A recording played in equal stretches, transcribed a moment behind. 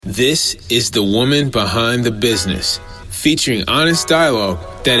This is The Woman Behind the Business, featuring honest dialogue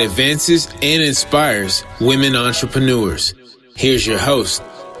that advances and inspires women entrepreneurs. Here's your host,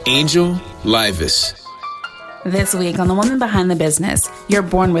 Angel Livas. This week on The Woman Behind the Business, you're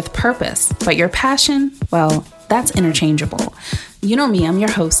born with purpose, but your passion, well, that's interchangeable. You know me, I'm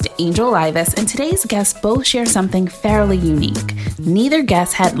your host, Angel Livas, and today's guests both share something fairly unique. Neither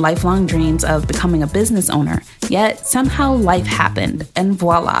guest had lifelong dreams of becoming a business owner, yet somehow life happened, and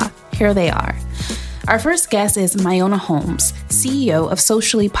voila, here they are. Our first guest is Myona Holmes, CEO of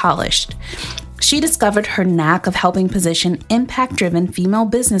Socially Polished. She discovered her knack of helping position impact-driven female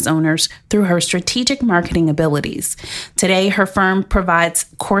business owners through her strategic marketing abilities. Today, her firm provides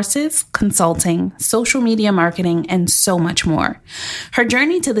courses, consulting, social media marketing, and so much more. Her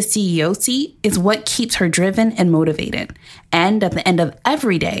journey to the CEO seat is what keeps her driven and motivated. And at the end of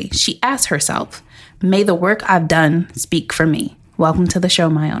every day, she asks herself, may the work I've done speak for me. Welcome to the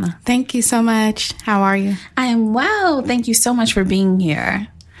show, Myona. Thank you so much. How are you? I am well. Thank you so much for being here.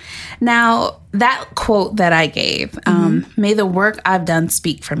 Now, that quote that I gave, may the work I've done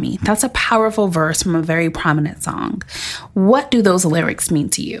speak for me. That's a powerful verse from a very prominent song. What do those lyrics mean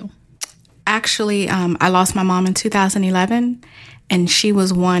to you? Actually, I lost my mom in 2011, and she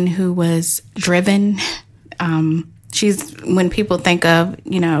was one who was driven. When people think of,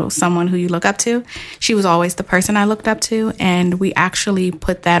 someone who you look up to, she was always the person I looked up to, and we actually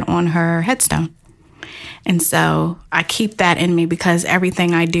put that on her headstone. And so I keep that in me because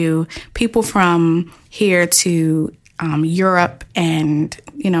everything I do, people from here to Europe and,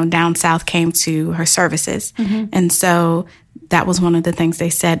 down south came to her services. Mm-hmm. And so that was one of the things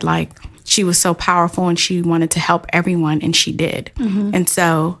they said, like, she was so powerful and she wanted to help everyone, and she did. Mm-hmm. And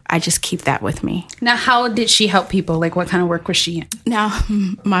so I just keep that with me. Now, how did she help people? Like, what kind of work was she in? Now,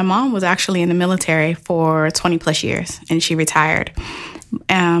 my mom was actually in the military for 20 plus years, and she retired.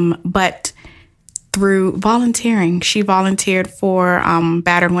 But through volunteering, she volunteered for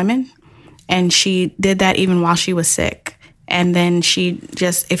battered women, and she did that even while she was sick. And then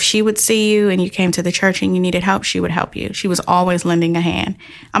if she would see you and you came to the church and you needed help, she would help you. She was always lending a hand.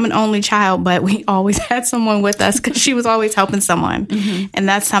 I'm an only child, but we always had someone with us because she was always helping someone. Mm-hmm. And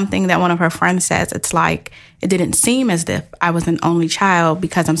that's something that one of her friends says. It's like, it didn't seem as if I was an only child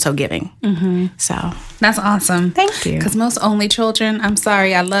because I'm so giving. Mm-hmm. So that's awesome. Thank you. Because most only children, I'm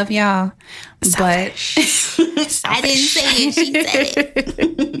sorry, I love y'all. Selfish. But I didn't say it, she said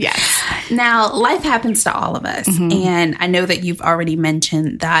it. Yes. Now, life happens to all of us. Mm-hmm. And I know that you've already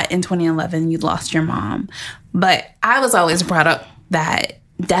mentioned that in 2011, you lost your mom. But I was always brought up that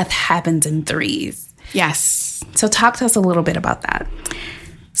death happens in threes. Yes. So talk to us a little bit about that.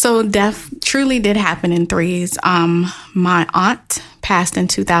 So death truly did happen in threes. My aunt passed in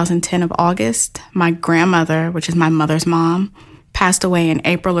 2010 of August. My grandmother, which is my mother's mom, passed away in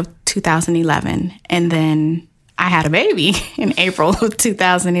April of 2011. And then I had a baby in April of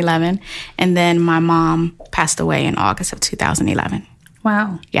 2011. And then my mom passed away in August of 2011.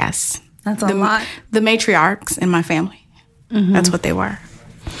 Wow. Yes. That's a lot. The matriarchs in my family. Mm-hmm. That's what they were.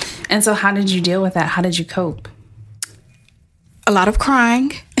 And so how did you deal with that? How did you cope? A lot of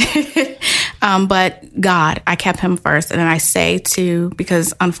crying. But God, I kept him first. And I say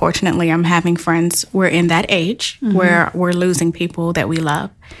because unfortunately I'm having friends, we're in that age where we're losing people that we love.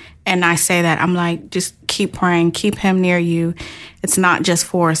 And I say that, I'm like, just keep praying, keep him near you. It's not just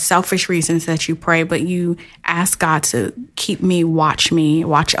for selfish reasons that you pray, but you ask God to keep me, watch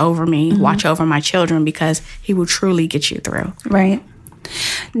over me, watch over my children, because he will truly get you through. Right.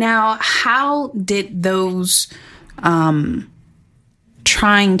 Now, how did those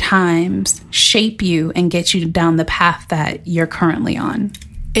trying times shape you and get you down the path that you're currently on?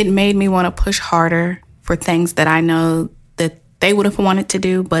 It made me want to push harder for things that I know that they would have wanted to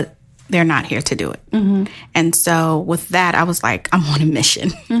do, but they're not here to do it. Mm-hmm. And so with that, I was like, I'm on a mission.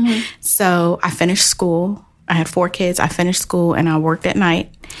 Mm-hmm. So I finished school. I had 4 kids. I finished school and I worked at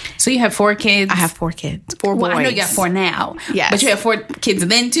night. So you have 4 kids? I have 4 kids. 4 boys. Well, I know you got 4 now. Yes. But you have 4 kids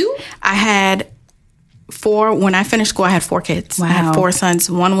then too? I had 4, when I finished school, I had 4 kids. Wow. I had 4 sons.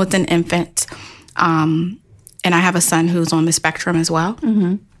 One was an infant. And I have a son who's on the spectrum as well.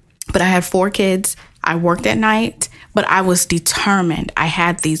 Mm-hmm. But I had 4 kids. I worked at night, but I was determined. I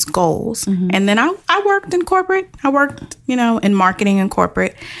had these goals. Mm-hmm. And then I worked in corporate. I worked, in marketing and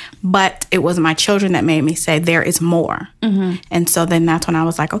corporate. But it was my children that made me say, there is more. Mm-hmm. And so then that's when I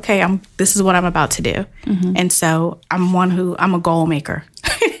was like, okay, this is what I'm about to do. Mm-hmm. And so I'm a goal maker.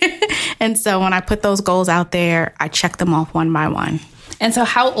 And so when I put those goals out there, I checked them off one by one. And so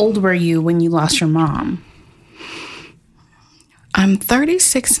how old were you when you lost your mom? I'm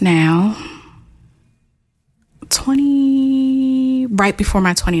 36 now. 21 right before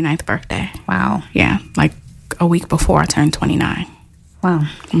my 29th birthday. Wow. Yeah, like a week before I turned 29. Wow.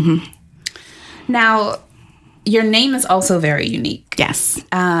 Mm-hmm. Now, your name is also very unique. Yes.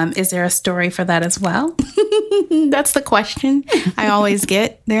 Is there a story for that as well? That's the question I always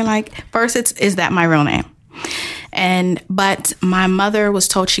get. They're like, first, is that my real name? But my mother was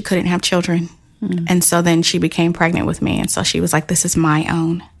told she couldn't have children. Mm. And so then she became pregnant with me. And so she was like, this is my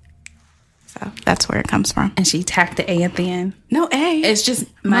own. So that's where it comes from. And she tacked the A at the end? No A. It's just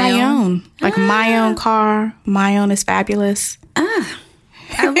my own. Like my own car. My own is fabulous.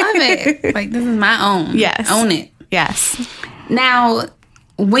 I love it. Like, this is my own. Yes. Own it. Yes. Now,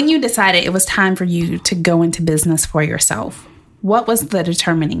 when you decided it was time for you to go into business for yourself, what was the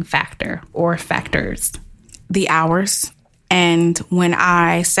determining factor or factors? The hours. And when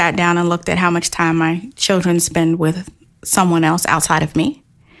I sat down and looked at how much time my children spend with someone else outside of me,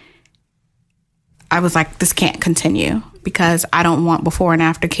 I was like, this can't continue because I don't want before and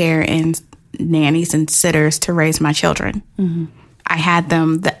after care and nannies and sitters to raise my children. Mm-hmm. I had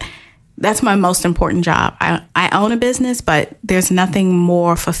them. That's my most important job. I own a business, but there's nothing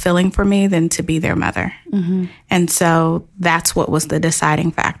more fulfilling for me than to be their mother. Mm-hmm. And so that's what was the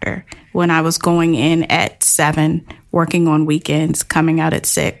deciding factor. When I was going in at 7, working on weekends, coming out at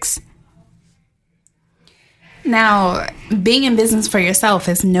 6. Now, being in business for yourself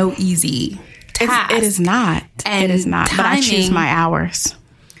is no easy task. It is not. And it is not. Timing, but I choose my hours.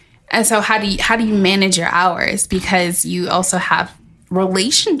 And so how do you manage your hours? Because you also have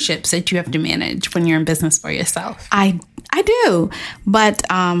relationships that you have to manage when you're in business for yourself. I do. But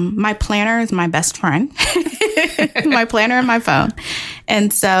my planner is my best friend. My planner and my phone.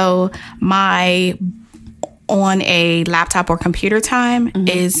 And so my on a laptop or computer time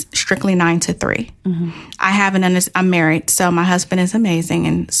is strictly 9 to 3. Mm-hmm. I'm married, so my husband is amazing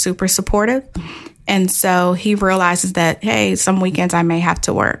and super supportive. And so he realizes that, hey, some weekends I may have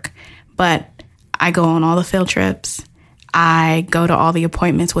to work, but I go on all the field trips. I go to all the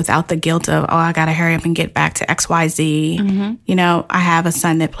appointments without the guilt of, I got to hurry up and get back to XYZ. Mm-hmm. You know, I have a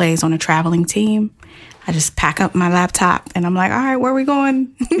son that plays on a traveling team. I just pack up my laptop and I'm like, all right, where are we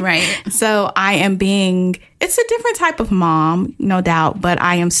going? Right. So it's a different type of mom, no doubt, but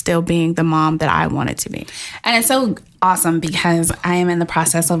I am still being the mom that I wanted to be. And it's so awesome because I am in the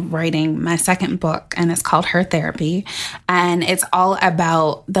process of writing my second book and it's called Her Therapy. And it's all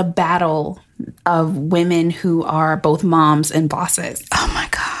about the battle of women who are both moms and bosses. Oh my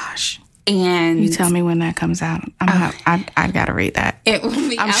gosh. And you tell me when that comes out. I got to read that. It will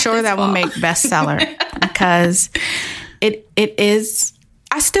be I'm sure that will make bestseller because it is.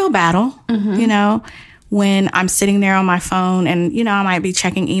 I still battle, you know, when I'm sitting there on my phone and, you know, I might be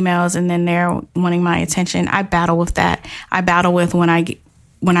checking emails and then they're wanting my attention. I battle with that. I battle with when I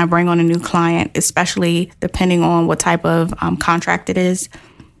bring on a new client, especially depending on what type of contract it is,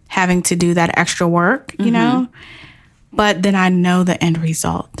 having to do that extra work, you know. But then I know the end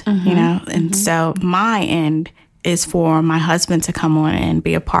result, you know? And so my end is for my husband to come on and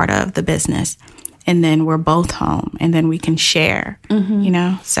be a part of the business. And then we're both home and then we can share, you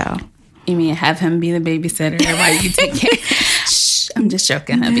know? So. You mean have him be the babysitter while you take care? Shh, I'm just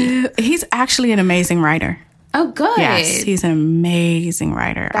joking, hubby. He's actually an amazing writer. Oh, good. Yes, he's an amazing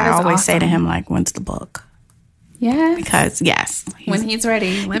writer. I always say to him, like, when's the book? Yes. Because, yes. When he's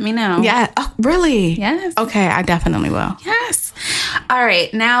ready, let me know. Yeah. Oh, really? Yes. Okay, I definitely will. Yes. All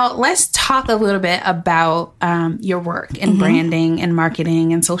right. Now, let's talk a little bit about your work in branding and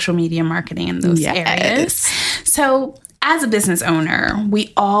marketing and social media marketing in those areas. So, as a business owner,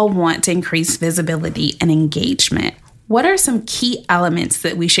 we all want to increase visibility and engagement. What are some key elements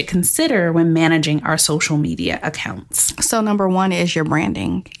that we should consider when managing our social media accounts? So, number one is your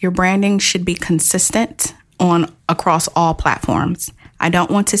branding. Your branding should be consistent across all platforms. I don't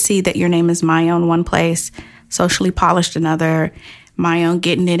want to see that your name is my own one place, socially polished another, my own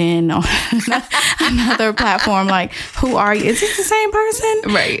getting it in on another platform. Like, who are you? Is this the same person?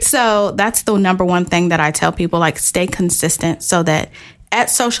 Right. So that's the number one thing that I tell people, like, stay consistent so that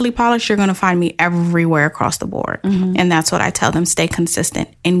at Socially Polished, you're going to find me everywhere across the board. And that's what I tell them. Stay consistent,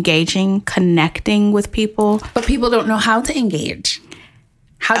 engaging, connecting with people. But people don't know how to engage.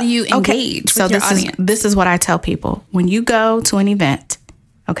 How do you engage with your audience? This is what I tell people. When you go to an event,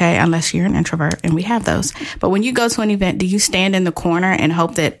 okay, unless you're an introvert, and we have those, but when you go to an event, do you stand in the corner and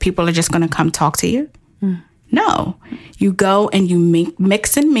hope that people are just going to come talk to you? No. You go and you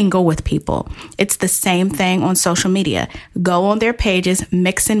mix and mingle with people. It's the same thing on social media. Go on their pages,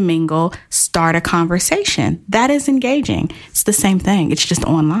 mix and mingle, start a conversation. That is engaging. It's the same thing. It's just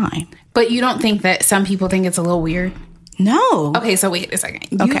online. But you don't think that some people think it's a little weird? No. Okay, so wait a second.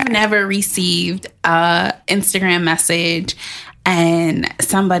 You've never received an Instagram message and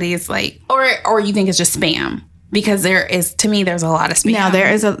somebody's like, or you think it's just spam? Because to me, there's a lot of spam. Now,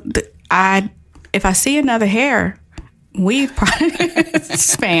 there is if I see another hair, we've probably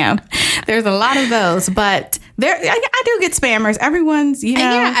spam. There's a lot of those, but I do get spammers. Everyone's, you know.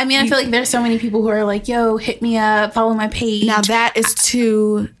 Yeah, I mean, I feel like there's so many people who are like, yo, hit me up, follow my page. Now, that's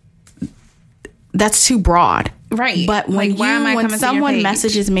too broad. Right. But when someone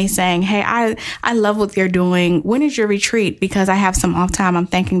messages me saying, hey, I love what you're doing. When is your retreat? Because I have some off time. I'm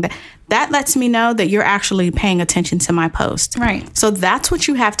thinking that lets me know that you're actually paying attention to my post. Right. So that's what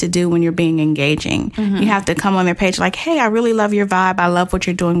you have to do when you're being engaging. Mm-hmm. You have to come on their page like, hey, I really love your vibe. I love what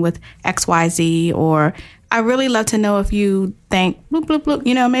you're doing with XYZ. Or I really love to know if you think, bloop, bloop, bloop.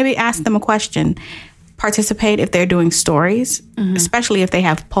 You know, maybe ask them a question. Participate if they're doing stories, especially if they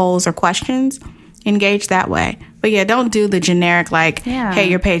have polls or questions. Engage that way. But yeah, don't do the generic like, hey,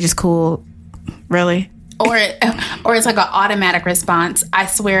 your page is cool. Really? Or it's like an automatic response, I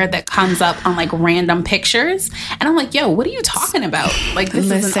swear, that comes up on like random pictures. And I'm like, yo, what are you talking about? Like, this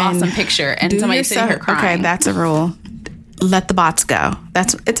is an awesome picture. And somebody's sitting here crying. Okay, that's a rule. Let the bots go.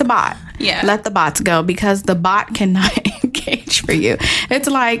 It's a bot. Yeah. Let the bots go because the bot cannot engage for you. It's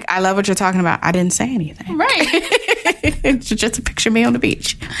like, I love what you're talking about. I didn't say anything. Right. It's just a picture of me on the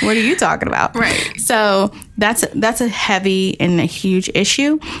beach. What are you talking about? Right. So that's a heavy and a huge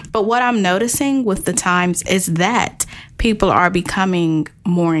issue. But what I'm noticing with the times is that people are becoming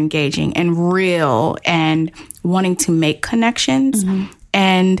more engaging and real and wanting to make connections. Mm-hmm.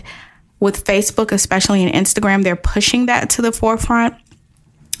 And with Facebook, especially and Instagram, they're pushing that to the forefront.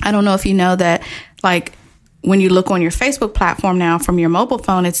 I don't know if you know that, like, when you look on your Facebook platform now from your mobile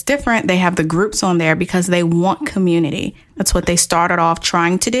phone, it's different. They have the groups on there because they want community. That's what they started off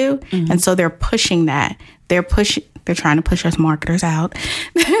trying to do. Mm-hmm. And so they're pushing that. They're trying to push us marketers out.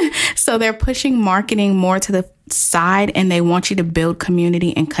 So they're pushing marketing more to the side and they want you to build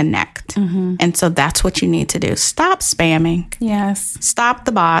community and connect. Mm-hmm. And so that's what you need to do. Stop spamming. Yes. Stop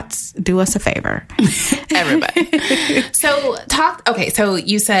the bots. Do us a favor. Everybody. So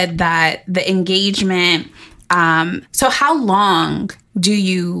you said that the engagement, so how long do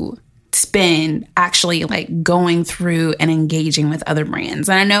you spend actually like going through and engaging with other brands?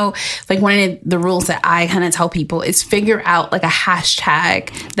 And I know like one of the rules that I kind of tell people is figure out like a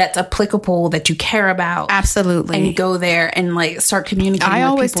hashtag that's applicable that you care about. Absolutely. And go there and like start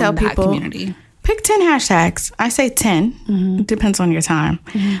communicating with people in that community. Pick 10 hashtags. I say 10. Mm-hmm. It depends on your time.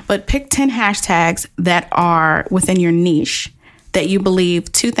 Mm-hmm. But pick 10 hashtags that are within your niche that you believe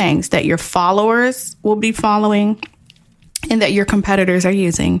two things, that your followers will be following and that your competitors are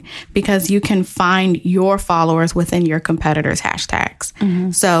using, because you can find your followers within your competitors' hashtags.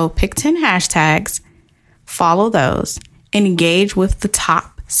 Mm-hmm. So pick 10 hashtags, follow those, and engage with the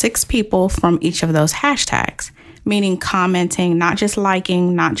top 6 people from each of those hashtags, meaning commenting, not just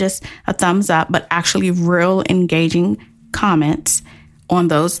liking, not just a thumbs up, but actually real engaging comments on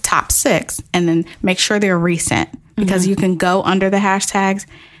those top 6. And then make sure they're recent, because you can go under the hashtags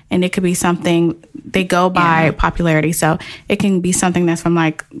and it could be something, they go by popularity. So it can be something that's from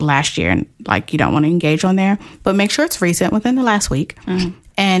like last year and like you don't want to engage on there, but make sure it's recent within the last week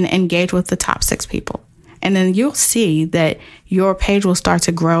and engage with the top 6 people. And then you'll see that your page will start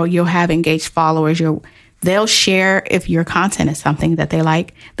to grow. You'll have engaged followers. They'll share if your content is something that they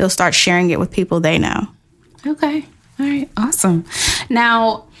like. They'll start sharing it with people they know. Okay. All right. Awesome.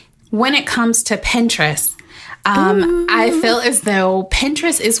 Now, when it comes to Pinterest, I feel as though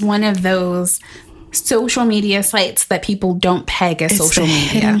Pinterest is one of those social media sites that people don't peg as social media.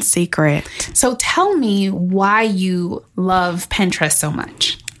 It's a hidden secret. So tell me why you love Pinterest so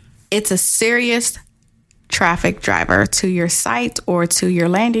much. It's a serious traffic driver to your site or to your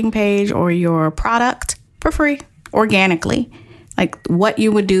landing page or your product for free, organically. Like what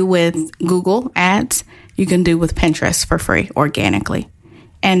you would do with Google ads, you can do with Pinterest for free, organically.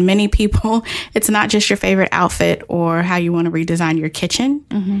 And many people, it's not just your favorite outfit or how you want to redesign your kitchen.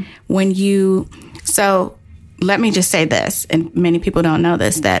 Mm-hmm. So let me just say this, and many people don't know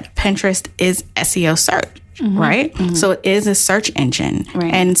this, that Pinterest is SEO search, right? Mm-hmm. So it is a search engine.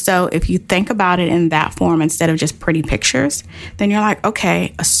 Right. And so if you think about it in that form, instead of just pretty pictures, then you're like,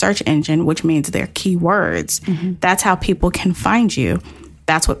 okay, a search engine, which means they're keywords. Mm-hmm. That's how people can find you.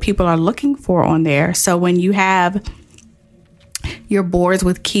 That's what people are looking for on there. So when you have your boards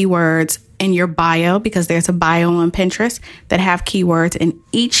with keywords in your bio, because there's a bio on Pinterest that have keywords and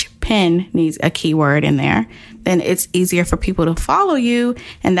each pin needs a keyword in there, then it's easier for people to follow you.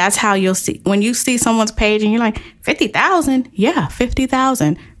 And that's how you'll see when you see someone's page and you're like 50,000. Yeah,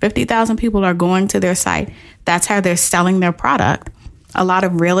 50,000 people are going to their site. That's how they're selling their product. A lot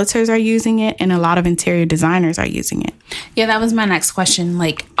of realtors are using it, and a lot of interior designers are using it. Yeah, that was my next question.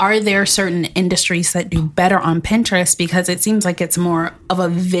 Like, are there certain industries that do better on Pinterest? Because it seems like it's more of a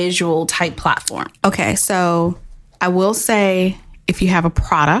visual type platform. Okay, so I will say if you have a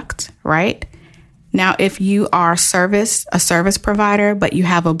product, right? Now, if you are a service provider, but you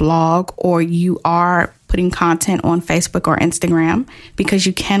have a blog or you are putting content on Facebook or Instagram, because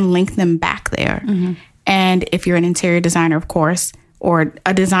you can link them back there. Mm-hmm. And if you're an interior designer, of course, or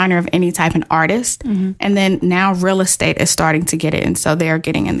a designer of any type, an artist. Mm-hmm. And then now real estate is starting to get it. And so they're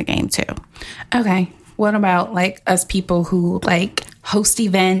getting in the game too. Okay. What about like us people who like host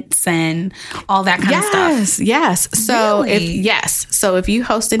events and all that kind of stuff? Yes. So really? So if you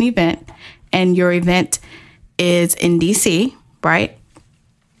host an event and your event is in DC, right?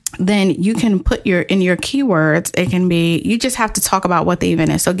 Then you can put in your keywords, it can be, you just have to talk about what the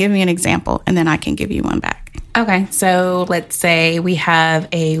event is. So give me an example and then I can give you one back. Okay. So let's say we have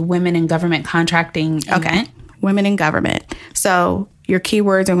a women in government contracting event. Okay. Women in government. So your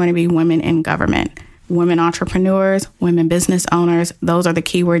keywords are going to be women in government, women entrepreneurs, women business owners. Those are the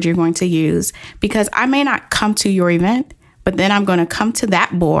keywords you're going to use, because I may not come to your event, but then I'm going to come to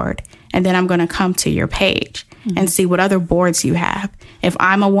that board and then I'm going to come to your page and see what other boards you have. If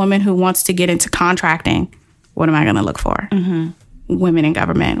I'm a woman who wants to get into contracting, what am I going to look for? Mm-hmm. Women in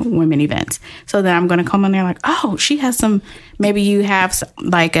government, women events. So then I'm going to come on there like, oh, she has some, maybe you have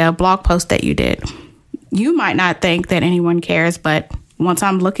like a blog post that you did. You might not think that anyone cares, but once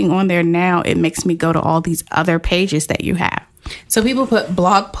I'm looking on there now, it makes me go to all these other pages that you have. So people put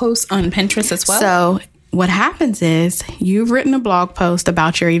blog posts on Pinterest as well? So what happens is you've written a blog post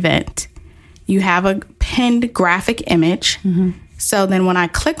about your event. You have a pinned graphic image. Mm-hmm. So then when I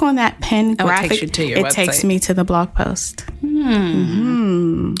click on that pinned graphic, it takes me to the blog post.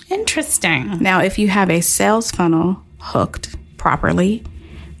 Mm-hmm. Interesting. Now, if you have a sales funnel hooked properly,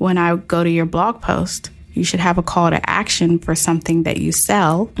 when I go to your blog post, you should have a call to action for something that you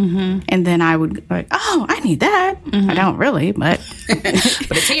sell. Mm-hmm. And then I would like, oh, I need that. Mm-hmm. I don't really, but but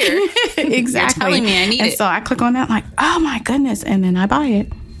it's here. Exactly. You're telling me I need it. And so I click on that like, oh my goodness. And then I buy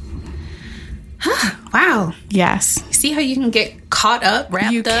it. Wow. Yes. See how you can get caught up, wrapped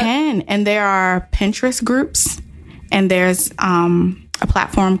up? You can. And there are Pinterest groups, and there's a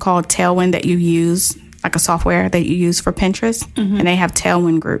platform called Tailwind that you use, like a software that you use for Pinterest. Mm-hmm. And they have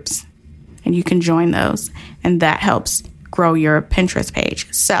Tailwind groups, and you can join those. And that helps grow your Pinterest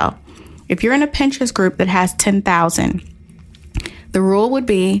page. So if you're in a Pinterest group that has 10,000, the rule would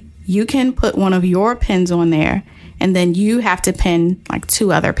be you can put one of your pins on there, and then you have to pin like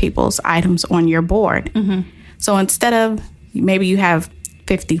 2 other people's items on your board. Mm-hmm. So instead of, maybe you have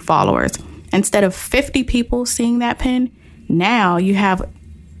 50 followers, instead of 50 people seeing that pin, now you have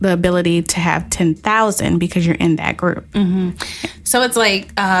the ability to have 10,000 because you're in that group. Mm-hmm. So it's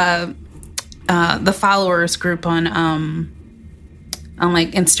like the followers group on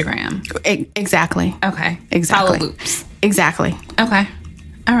like Instagram. Exactly. Okay. Exactly. Follow loops. Exactly. Okay.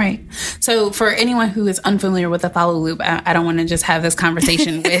 All right. So for anyone who is unfamiliar with a follow loop, I don't want to just have this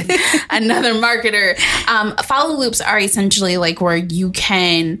conversation with another marketer. Follow loops are essentially like where you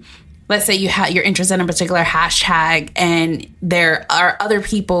can, let's say you're interested in a particular hashtag and there are other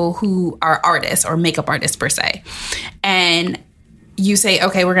people who are artists or makeup artists per se. And you say,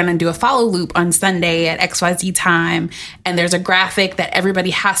 okay, we're going to do a follow loop on Sunday at XYZ time. And there's a graphic that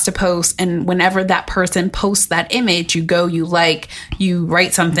everybody has to post. And whenever that person posts that image, you go, you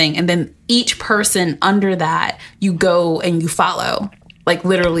write something. And then each person under that, you go and you follow, like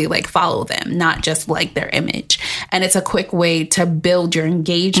literally like follow them, not just like their image. And it's a quick way to build your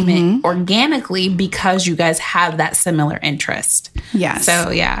engagement organically because you guys have that similar interest. Yes.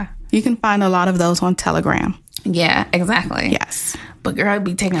 So, yeah. You can find a lot of those on Telegram. Yeah, exactly. Yes. But girl, it'd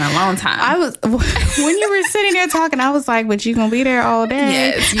be taking a long time. When you were sitting there talking, I was like, but you gonna be there all day.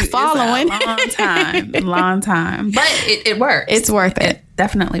 Yes, following. It's a long time. But it works. It's worth it. It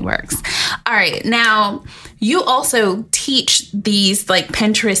definitely works. All right. Now, you also teach these like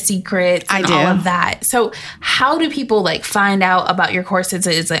Pinterest secrets and all of that. So how do people like find out about your courses?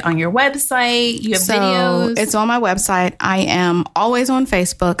 Is it on your website? You have videos? It's on my website. I am always on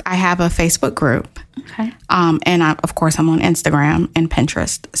Facebook. I have a Facebook group. Okay. And of course, I'm on Instagram and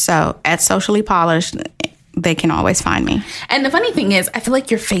Pinterest. So at Socially Polished, they can always find me. And the funny thing is, I feel like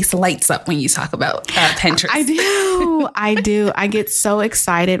your face lights up when you talk about Pinterest. I do. I get so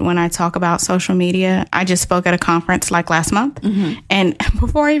excited when I talk about social media. I just spoke at a conference like last month. Mm-hmm. And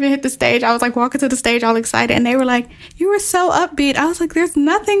before I even hit the stage, I was like walking to the stage all excited. And they were like, you were so upbeat. I was like, there's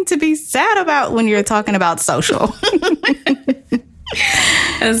nothing to be sad about when you're talking about social.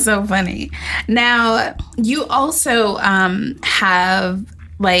 That's so funny. Now, you also have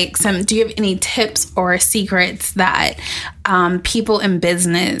do you have any tips or secrets that people in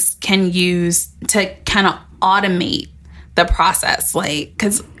business can use to kind of automate the process?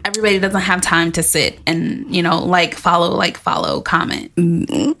 Because everybody doesn't have time to sit and, follow, comment.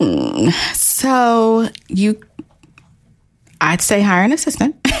 So I'd say hire an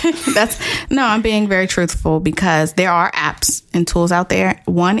assistant. I'm being very truthful because there are apps and tools out there.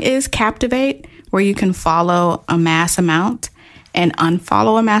 One is Captivate, where you can follow a mass amount and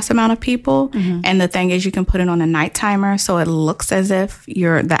unfollow a mass amount of people. Mm-hmm. And the thing is, you can put it on a night timer so it looks as if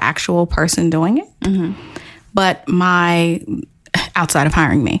you're the actual person doing it. Mm-hmm. But outside of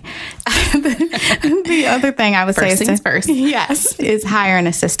hiring me, the other thing I would say is first. Yes, is hire an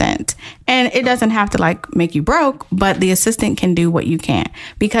assistant. And it doesn't have to make you broke, but the assistant can do what you can't,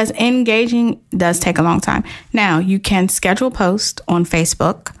 because engaging does take a long time. Now, you can schedule posts on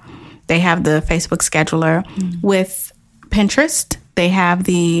Facebook. They have the Facebook scheduler. Mm-hmm. With Pinterest, they have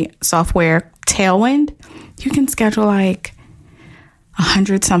the software Tailwind. You can schedule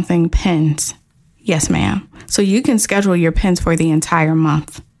 100-something pins. Yes, ma'am. So you can schedule your pins for the entire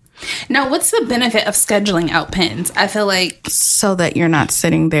month. Now, what's the benefit of scheduling out pins? I feel so that you're not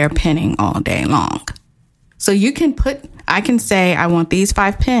sitting there pinning all day long. So I can say I want these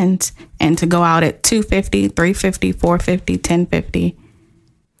 5 pins and to go out at 250, 350, 450, 1050.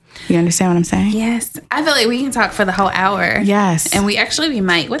 You understand what I'm saying? Yes. I feel like we can talk for the whole hour. Yes. And we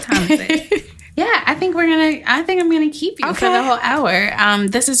might. What time is it? Yeah, I think I'm gonna keep you for the whole hour.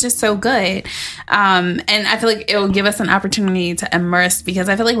 This is just so good. And I feel like it will give us an opportunity to immerse, because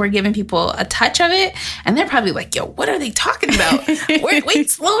I feel like we're giving people a touch of it and they're probably like, yo, what are they talking about? Wait,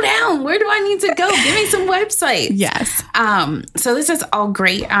 slow down. Where do I need to go? Give me some websites. Yes. So this is all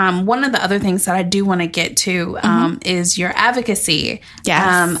great. One of the other things that I do want to get to is your advocacy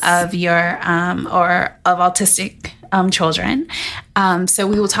of your of autistic children. So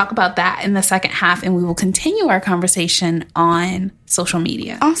we will talk about that in the second half, and we will continue our conversation on social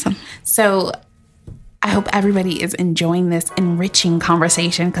media. Awesome. So I hope everybody is enjoying this enriching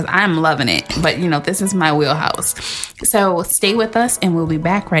conversation, because I'm loving it. But, this is my wheelhouse. So stay with us, and we'll be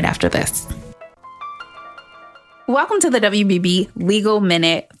back right after this. Welcome to the WBB Legal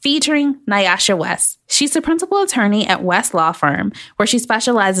Minute featuring Nyasha West. She's the principal attorney at West Law Firm, where she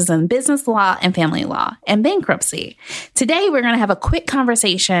specializes in business law and family law and bankruptcy. Today, we're going to have a quick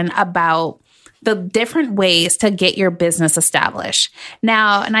conversation about the different ways to get your business established.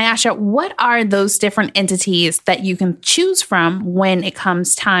 Now, Nyasha, what are those different entities that you can choose from when it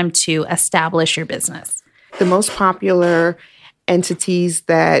comes time to establish your business? The most popular entities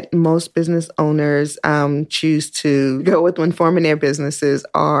that most business owners choose to go with when forming their businesses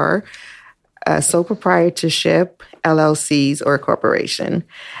are sole proprietorship, LLCs, or a corporation.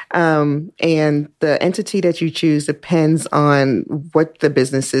 And the entity that you choose depends on what the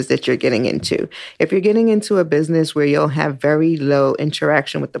business is that you're getting into. If you're getting into a business where you'll have very low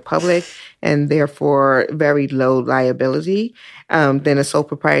interaction with the public and therefore very low liability, then a sole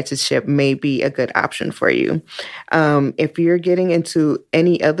proprietorship may be a good option for you. If you're getting into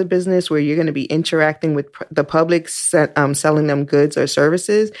any other business where you're going to be interacting with the public, selling them goods or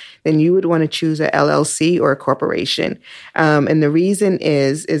services, then you would want to choose a LLC or a corporation. And the reason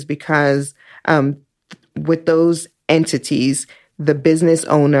is because with those entities, the business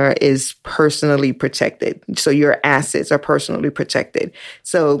owner is personally protected. So your assets are personally protected.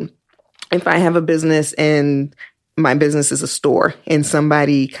 So if I have a business and my business is a store and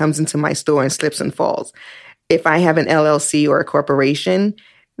somebody comes into my store and slips and falls, if I have an LLC or a corporation,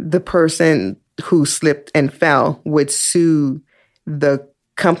 the person who slipped and fell would sue the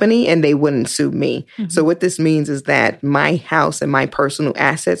company and they wouldn't sue me. Mm-hmm. So what this means is that my house and my personal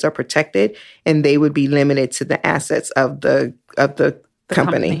assets are protected and they would be limited to the assets of the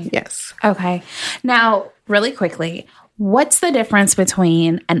company. Yes. Okay. Now, really quickly, what's the difference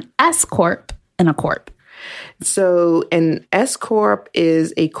between an S Corp and a Corp? So an S Corp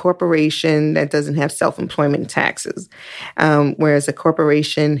is a corporation that doesn't have self-employment taxes, whereas a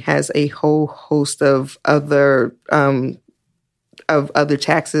corporation has a whole host of other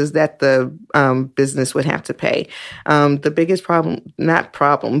taxes that the business would have to pay. The biggest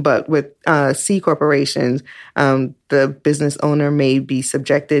but with C corporations, the business owner may be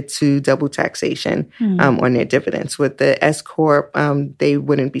subjected to double taxation on their dividends. With the S Corp, they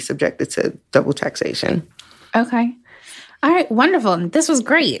wouldn't be subjected to double taxation. Okay. All right. Wonderful. This was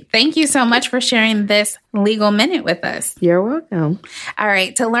great. Thank you so much for sharing this legal minute with us. You're welcome. All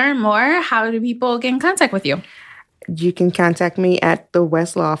right. To learn more, how do people get in contact with you? You can contact me at the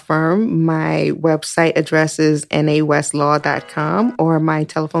West Law Firm. My website address is nawestlaw.com, or my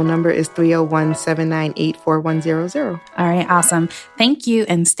telephone number is 301-798-4100. All right, awesome. Thank you,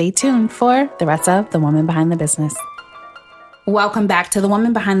 and stay tuned for the rest of The Woman Behind the Business. Welcome back to the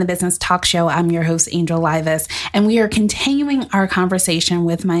Woman Behind the Business talk show. I'm your host, Angel Livas, and we are continuing our conversation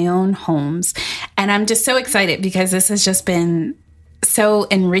with my own homes. And I'm just so excited because this has just been so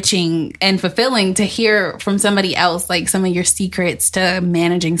enriching and fulfilling to hear from somebody else, like some of your secrets to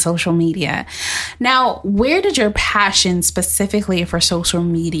managing social media. Now, where did your passion specifically for social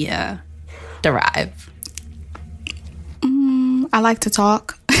media derive? I like to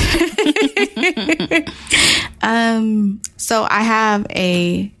talk. So I have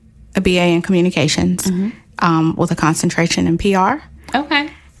a BA in communications with a concentration in PR.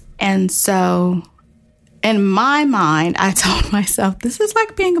 Okay. And so in my mind, I told myself, this is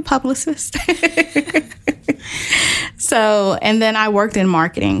like being a publicist. So, and then I worked in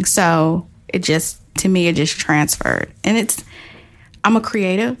marketing. So to me, it just transferred. And I'm a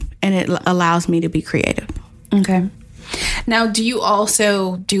creative, and it allows me to be creative. Okay. Now, do you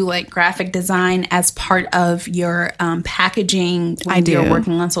also do like graphic design as part of your packaging when you're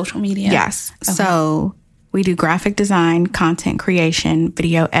working on social media? Yes. Okay. So we do graphic design, content creation,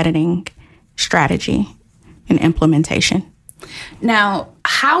 video editing, strategy, and implementation. Now,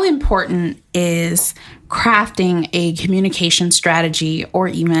 how important is crafting a communication strategy, or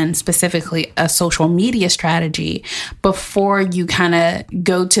even specifically a social media strategy, before you kind of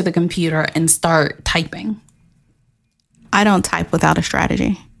go to the computer and start typing? I don't type without a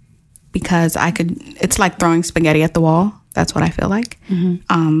strategy, because it's like throwing spaghetti at the wall. That's what I feel like.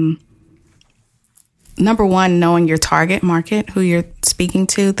 Mm-hmm. Number one, knowing your target market, who you're speaking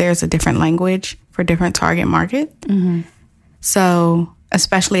to. There's a different language for different target market. Mm-hmm. So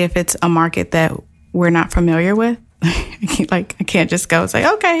especially if it's a market that we're not familiar with, like I can't just go and say,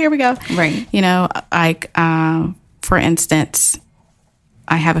 okay, here we go. Right. You know, like, for instance,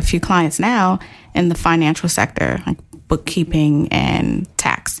 I have a few clients now in the financial sector, like bookkeeping and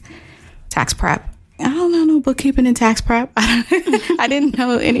tax prep. I don't know no bookkeeping and tax prep. I didn't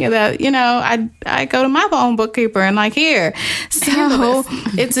know any of that. You know, I go to my own bookkeeper and like, here. So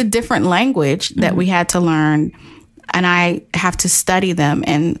it's a different language that we had to learn. And I have to study them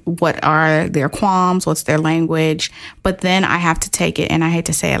and what are their qualms, what's their language. But then I have to take it, and I hate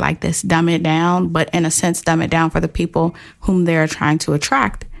to say it like this, dumb it down, but in a sense, dumb it down for the people whom they're trying to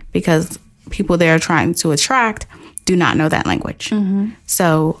attract, because people they're trying to attract do not know that language. Mm-hmm.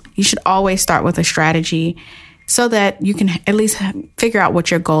 So you should always start with a strategy so that you can at least figure out what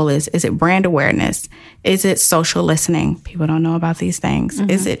your goal is. Is it brand awareness? Is it social listening? People don't know about these things.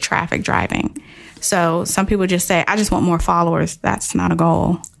 Mm-hmm. Is it traffic driving? So some people just say, I just want more followers. That's not a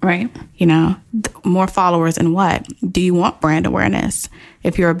goal. Right. You know, more followers in what? Do you want brand awareness?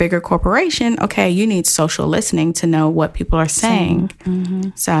 If you're a bigger corporation, okay, you need social listening to know what people are saying. Mm-hmm.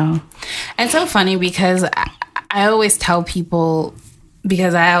 So it's so funny because I always tell people,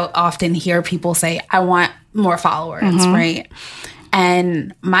 because I often hear people say, I want more followers, mm-hmm. right?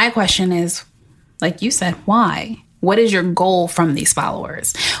 And my question is, like you said, why? What is your goal from these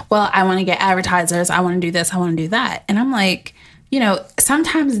followers? Well, I want to get advertisers. I want to do this. I want to do that. And I'm like, you know,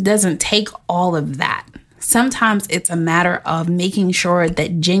 sometimes it doesn't take all of that. Sometimes it's a matter of making sure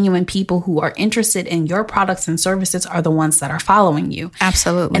that genuine people who are interested in your products and services are the ones that are following you.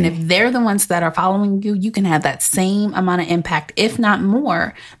 Absolutely. And if they're the ones that are following you, you can have that same amount of impact, if not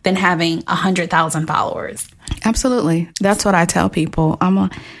more, than having 100,000 followers. Absolutely. That's what I tell people.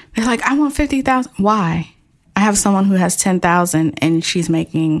 They're like, I want 50,000. Why? I have someone who has 10,000 and she's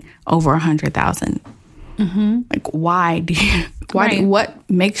making over 100,000. Mm-hmm. Like, why? Right. What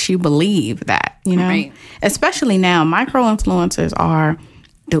makes you believe that? You know, right. Especially now, micro influencers are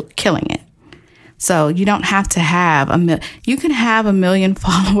killing it. So you don't have to have you can have 1 million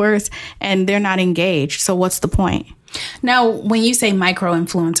followers and they're not engaged. So what's the point? Now, when you say micro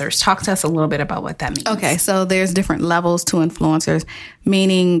influencers, talk to us a little bit about what that means. Okay, so there's different levels to influencers,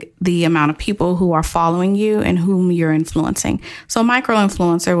 meaning the amount of people who are following you and whom you're influencing. So micro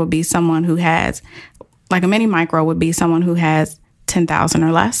influencer would be someone who has, like a mini micro would be someone who has 10,000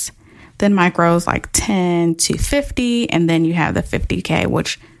 or less. Then micros like 10 to 50, and then you have the 50K,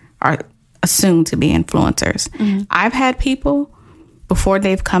 which are assumed to be influencers. Mm-hmm. I've had people before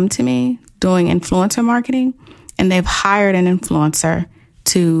they've come to me doing influencer marketing, and they've hired an influencer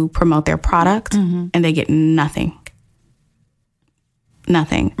to promote their product, mm-hmm. and they get nothing.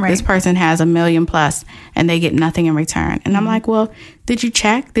 Nothing. Right. This person has 1 million plus, and they get nothing in return. And mm-hmm. I'm like, well, did you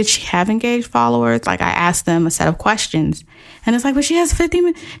check? Did she have engaged followers? Like, I asked them a set of questions, and it's like, well, she has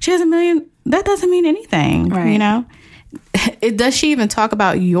 1 million. that doesn't mean anything, right. You know? Does she even talk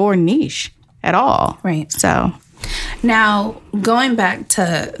about your niche at all? Right. So now, going back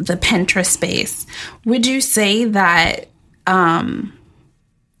to the Pinterest space, would you say that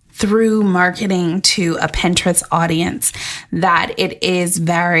through marketing to a Pinterest audience, that it is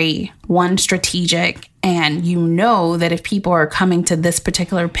very, one, strategic, and you know that if people are coming to this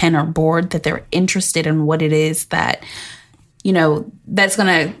particular pin or board, that they're interested in what it is that, you know, that's going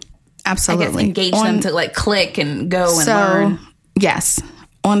to absolutely, I guess, engage them to like click and go and learn. Yes.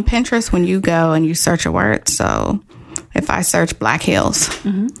 On Pinterest, when you go and you search a word, so if I search Black Heels,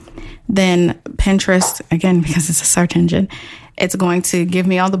 then Pinterest, again, because it's a search engine, it's going to give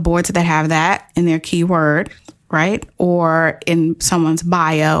me all the boards that have that in their keyword, right? Or in someone's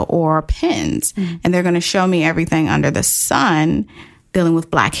bio or pins. And they're going to show me everything under the sun dealing with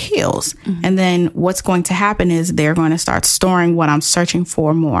black heels. And then what's going to happen is they're going to start storing what I'm searching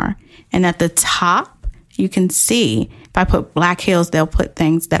for more. And at the top, you can see if I put black heels, they'll put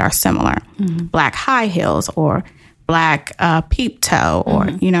things that are similar. Black high heels or black peep toe, or,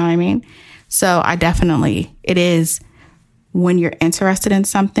 you know what I mean? So I definitely, it is, when you're interested in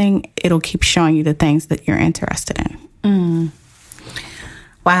something, it'll keep showing you the things that you're interested in.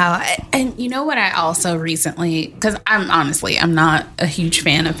 Wow. And you know what I also recently, because I'm not a huge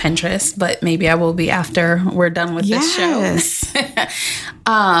fan of Pinterest, but maybe I will be after we're done with this show.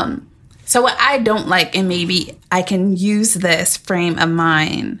 So what I don't like, and maybe I can use this frame of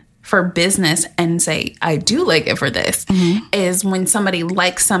mind for business and say, I do like it for this, is when somebody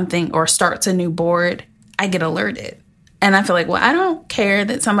likes something or starts a new board, I get alerted. And I feel like, well, I don't care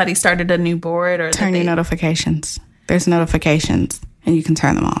that somebody started a new board or turn your notifications. There's notifications and you can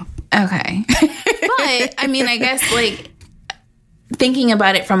turn them off. Okay. But I mean, I guess like thinking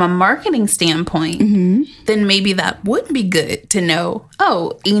about it from a marketing standpoint, then maybe that would be good to know,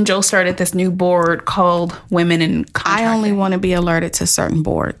 oh, Angel started this new board called Women in Contracting. I only want to be alerted to certain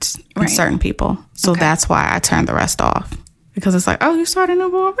boards and certain people. So that's why I turn the rest off. Because it's like, oh, you started a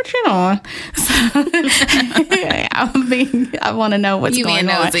new board? What you doing? I want to know what's going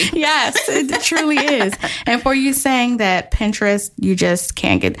on. Yes, it truly is. And for you saying that Pinterest, you just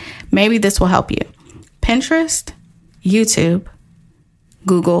can't get, maybe this will help you. Pinterest, YouTube,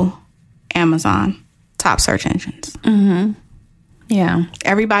 Google, Amazon, top search engines. Yeah.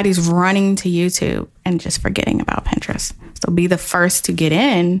 Everybody's running to YouTube and just forgetting about Pinterest. So be the first to get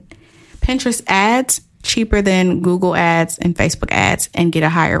in. Pinterest ads, cheaper than Google ads and Facebook ads, and get a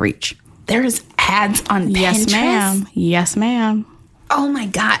higher reach. There's ads on Pinterest? Yes, ma'am. Yes, ma'am. Oh, my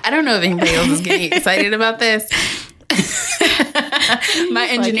God. I don't know if anybody else is getting excited about this. My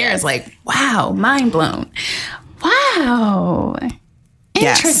engineer is like, wow, mind blown. Wow.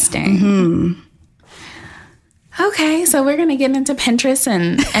 Interesting. Okay, so we're going to get into Pinterest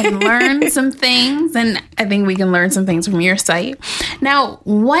and learn some things. And I think we can learn some things from your site. Now,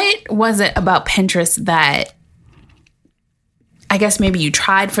 what was it about Pinterest that I guess maybe you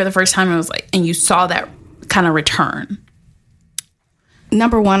tried for the first time and was like, and you saw that kind of return?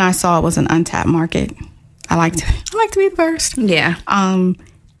 Number one, I saw it was an untapped market. I like to be the first. Yeah.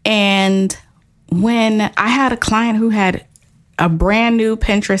 And when I had a client who had a brand new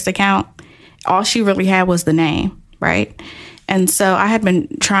Pinterest account, all she really had was the name, right? And so I had been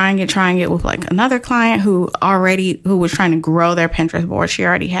trying it with like another client who was trying to grow their Pinterest board. She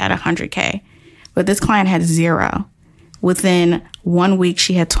already had 100K, but this client had 0. Within 1 week,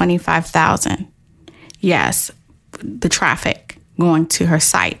 she had 25,000. Yes, the traffic going to her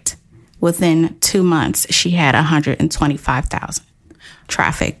site. Within 2 months, she had 125,000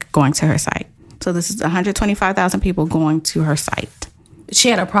 traffic going to her site. So this is 125,000 people going to her site. She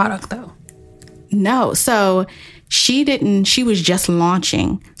had a product though. No. So she was just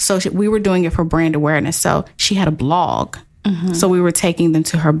launching. So we were doing it for brand awareness. So she had a blog. So we were taking them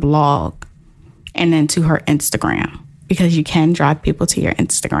to her blog and then to her Instagram, because you can drive people to your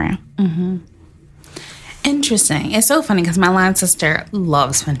Instagram. Interesting. It's so funny because my line sister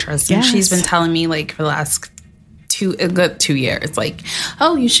loves Pinterest. And she's been telling me like for the last a good 2 years, like,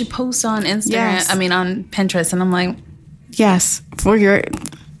 oh, you should post on Instagram. On Pinterest. And I'm like, yes, for your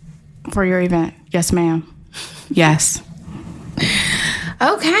event. Yes, ma'am. Yes.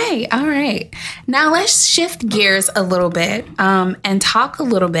 Okay. All right. Now let's shift gears a little bit and talk a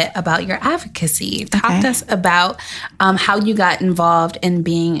little bit about your advocacy. Talk to us about how you got involved in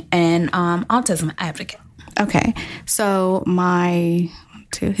being an autism advocate. Okay. So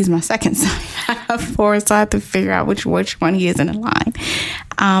he's my second son. I have 4, so I have to figure out which one he is in the line.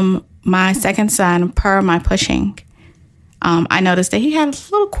 My second son, per my pushing, I noticed that he had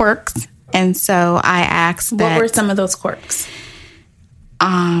little quirks. And so I asked What were some of those quirks?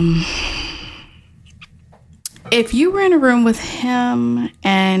 if you were in a room with him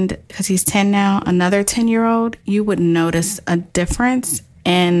and, because he's 10 now, another 10-year-old, you would notice a difference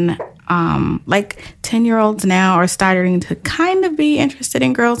in, like 10-year-olds now are starting to kind of be interested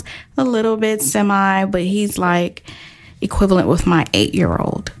in girls a little bit semi, but he's like equivalent with my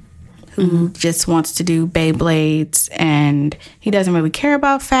 8-year-old who just wants to do Beyblades, and he doesn't really care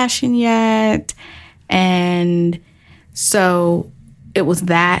about fashion yet. And so it was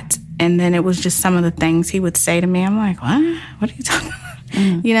that. And then it was just some of the things he would say to me. I'm like, what are you talking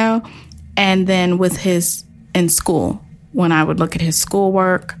about? You know? And then with in school, when I would look at his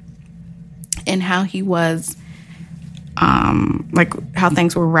schoolwork and how he was, like how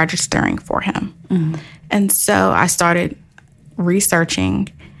things were registering for him. And so I started researching,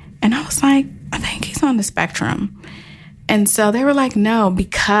 and I was like, I think he's on the spectrum. And so they were like, no,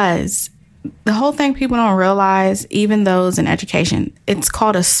 because the whole thing people don't realize, even those in education, it's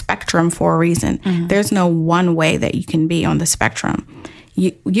called a spectrum for a reason. There's no one way that you can be on the spectrum.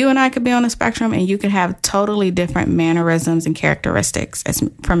 You and I could be on the spectrum, and you could have totally different mannerisms and characteristics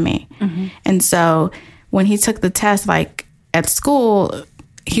from me. And so when he took the test, like at school,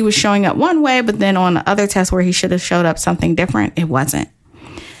 he was showing up one way, but then on the other test where he should have showed up something different, it wasn't.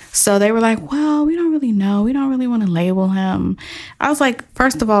 So they were like, well, we don't really know. We don't really want to label him. I was like,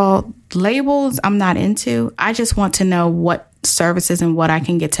 first of all, labels I'm not into. I just want to know what services and what I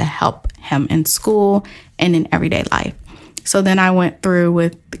can get to help him in school and in everyday life. So then I went through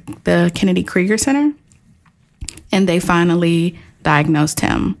with the Kennedy Krieger Center, and they finally diagnosed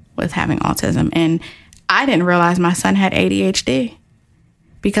him with having autism. And I didn't realize my son had ADHD,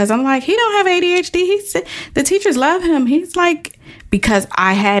 because I'm like, he don't have ADHD. The teachers love him. He's like, because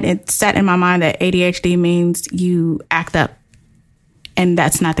I had it set in my mind that ADHD means you act up. And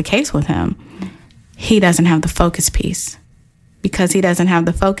that's not the case with him. He doesn't have the focus piece. Because he doesn't have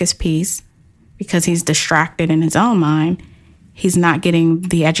the focus piece, because he's distracted in his own mind, he's not getting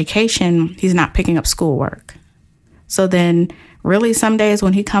the education. He's not picking up schoolwork. So then really some days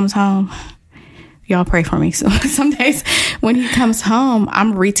when he comes home, y'all pray for me. So some days when he comes home,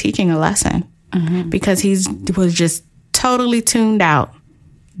 I'm reteaching a lesson because he was just totally tuned out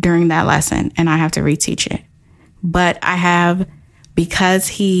during that lesson, and I have to reteach it. But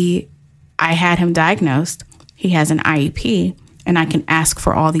because I had him diagnosed, he has an IEP, and I can ask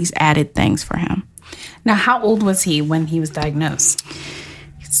for all these added things for him. Now, how old was he when he was diagnosed?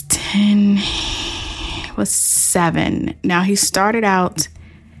 He's 10. He was 7. Now, he started out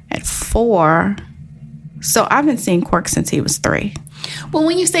at 4. So I've been seeing quirks since he was 3. Well,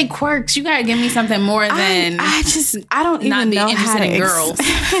 when you say quirks, you gotta give me something more than I don't even know how to girls.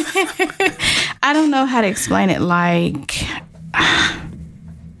 I don't know how to explain it. Like,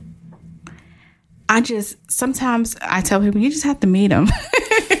 sometimes I tell people, you just have to meet him.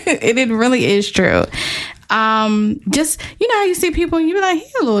 It really is true. Just, you know how you see people and you be like,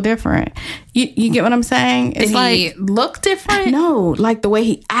 he's a little different. You get what I'm saying? It's like, he look different? No, like the way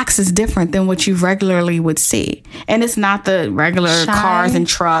he acts is different than what you regularly would see. And it's not the regular cars and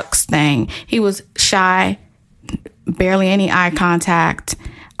trucks thing. He was shy, barely any eye contact,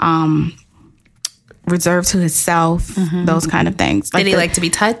 reserved to himself, those kind of things. Did he like to be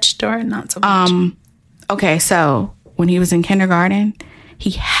touched or not so much? Okay, so when he was in kindergarten, he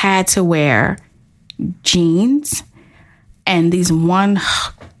had to wear jeans and these one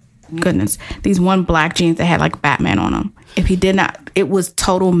black jeans that had like Batman on them. If he did not, it was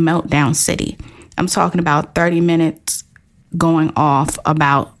total meltdown city. I'm talking about 30 minutes going off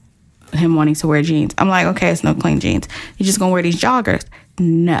about him wanting to wear jeans. I'm like, okay, it's no clean jeans. You're just gonna wear these joggers?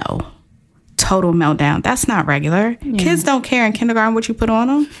 No. Total meltdown. That's not regular. Yeah. Kids don't care in kindergarten what you put on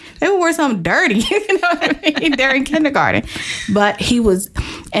them. They would wear something dirty, you know what I mean, during kindergarten. But he was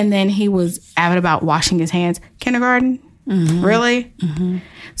avid about washing his hands. Kindergarten? Really?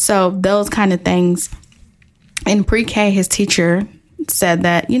 So those kind of things. In pre-K, his teacher said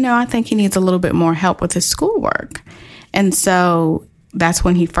that, I think he needs a little bit more help with his schoolwork. And so that's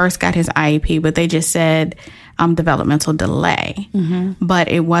when he first got his IEP, but they just said developmental delay. But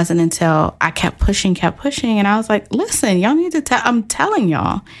it wasn't until I kept pushing, and I was like, listen, y'all need to I'm telling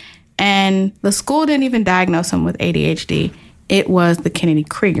y'all. And the school didn't even diagnose him with ADHD. It was the Kennedy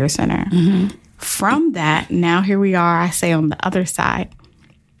Krieger Center. From that, now here we are, I say on the other side.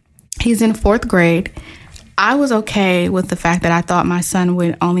 He's in 4th grade. I was okay with the fact that I thought my son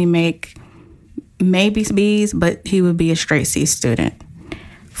would only make maybe B's, but he would be a straight C student.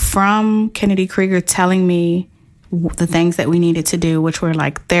 From Kennedy Krieger telling me the things that we needed to do, which were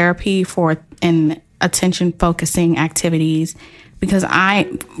like therapy and attention focusing activities, because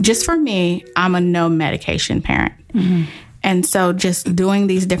for me, I'm a no medication parent. And so just doing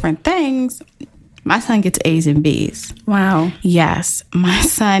these different things, My son gets A's and B's. Wow. Yes. My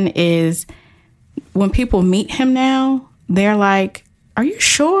son is, when people meet him now, they're like, are you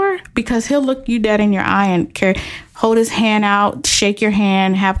sure? Because he'll look you dead in your eye and hold his hand out, shake your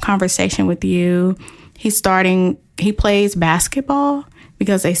hand, have conversation with you. He plays basketball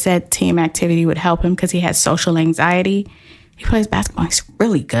because they said team activity would help him because he has social anxiety. He plays basketball. He's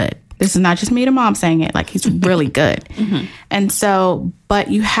really good. This is not just me, the mom, saying it. Like, he's really good. Mm-hmm. And so,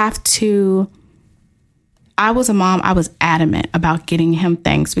 but you have to, I was a mom, I was adamant about getting him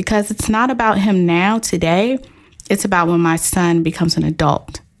things because it's not about him now, today. It's about when my son becomes an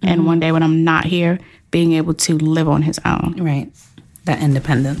adult. Mm-hmm. And one day when I'm not here, being able to live on his own. Right. That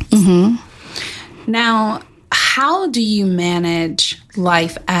independence. Mm-hmm. Now, how do you manage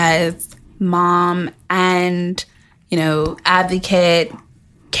life as mom and, advocate,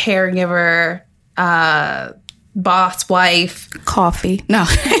 caregiver, boss, wife? Coffee. No.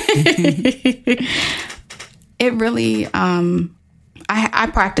 It really, I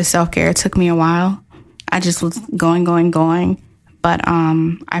practice self-care. It took me a while. I just was going. But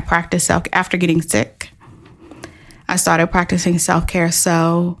I practiced after getting sick. I started practicing self-care.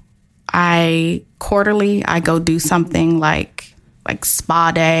 So quarterly, I go do something like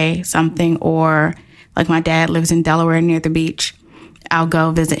spa day, something, or like my dad lives in Delaware near the beach. I'll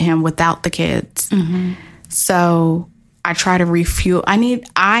go visit him without the kids. Mm-hmm. So I try to refuel. I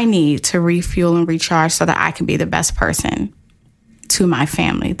need to refuel and recharge so that I can be the best person to my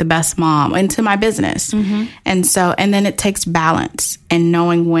family, the best mom, and to my business. Mm-hmm. And then it takes balance and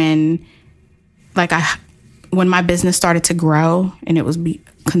knowing when my business started to grow and it was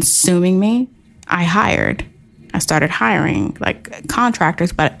consuming me, I started hiring like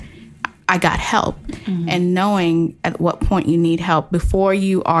contractors, but I got help. Mm-hmm. And knowing at what point you need help before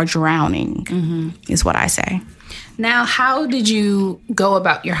you are drowning is what I say. Now, how did you go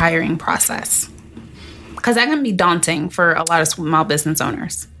about your hiring process? Because that can be daunting for a lot of small business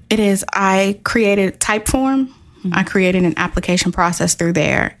owners. It is. I created Typeform. Mm-hmm. I created an application process through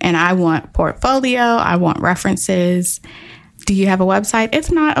there. And I want portfolio. I want references. Do you have a website?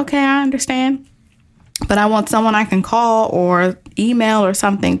 It's not. Okay, I understand. But I want someone I can call or email or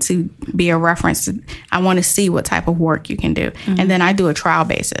something to be a reference. I want to see what type of work you can do. Mm-hmm. And then I do a trial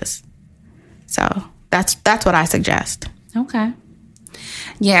basis. So that's what I suggest. Okay.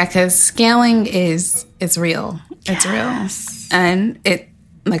 Yeah, because scaling is real. It's yes. real. And it,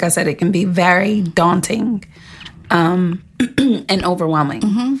 like I said, it can be very daunting and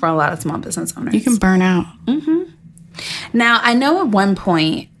overwhelming for a lot of small business owners. You can burn out. Mm-hmm. Now, I know at one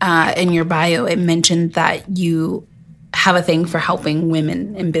point in your bio, it mentioned that you have a thing for helping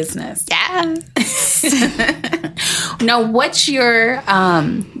women in business. Yes. Now, what's your,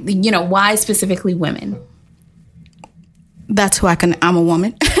 why specifically women? That's who I'm a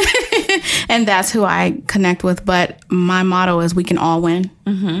woman. And that's who I connect with. But my motto is we can all win.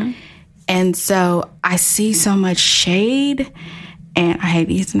 Mm-hmm. And so I see so much shade, and I hate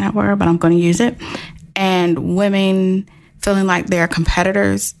using that word, but I'm going to use it. And women feeling like they're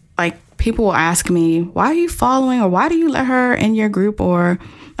competitors. Like, people will ask me, why are you following, or why do you let her in your group? Or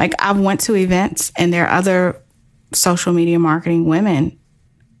like, I went to events and there are other social media marketing women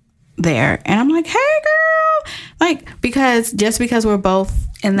there. And I'm like, hey, girl. Like, because we're both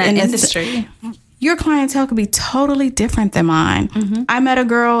in that industry, your clientele could be totally different than mine. Mm-hmm. I met a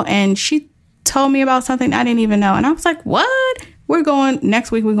girl and she told me about something I didn't even know. And I was like, what?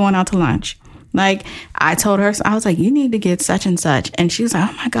 Next week we're going out to lunch. Like, I told her, I was like, you need to get such and such. And she was like,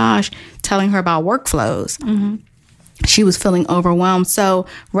 oh my gosh, telling her about workflows. Mm-hmm. She was feeling overwhelmed. So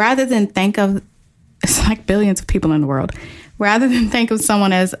rather than think of, it's like billions of people in the world. Rather than think of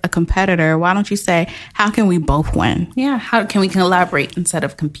someone as a competitor, why don't you say, how can we both win? Yeah, how can we collaborate instead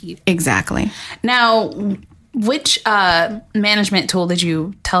of compete? Exactly. Now, which management tool did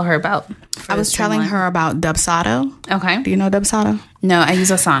you tell her about? I was telling her about Dubsado. Okay. Do you know Dubsado? No, I use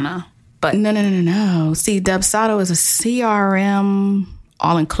Asana. But No. See, Dubsado is a CRM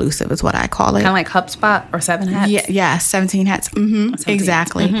all-inclusive is what I call it. Kind of like HubSpot or 7 Hats? Yeah, 17 Hats. Mm-hmm. 17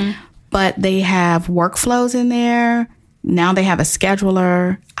 exactly. Hats. Mm-hmm. But they have workflows in there. Now they have a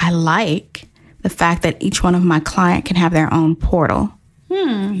scheduler. I like the fact that each one of my client can have their own portal.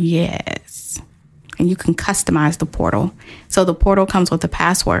 Yes. And you can customize the portal. So the portal comes with a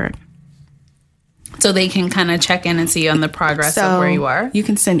password. So they can kind of check in and see on the progress of where you are? You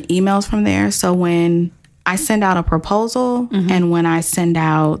can send emails from there. So when I send out a proposal and when I send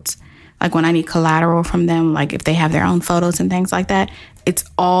out, like when I need collateral from them, like if they have their own photos and things like that, it's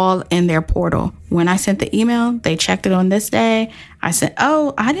all in their portal. When I sent the email, they checked it on this day. I said,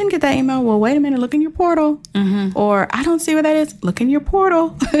 oh, I didn't get that email. Well, wait a minute. Look in your portal. Or I don't see where that is. Look in your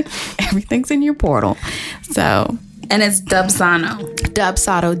portal. Everything's in your portal. So. And it's Dubsado.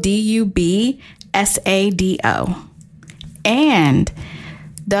 Dubsado. Dubsado. And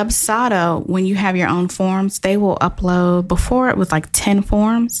Dubsado, when you have your own forms, they will upload, before it was like 10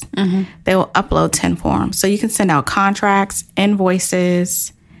 forms, they will upload 10 forms. So you can send out contracts,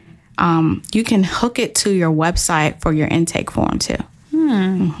 invoices. You can hook it to your website for your intake form too.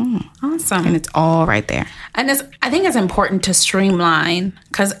 Awesome. And it's all right there. And I think it's important to streamline,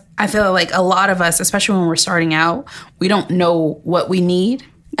 because I feel like a lot of us, especially when we're starting out, we don't know what we need.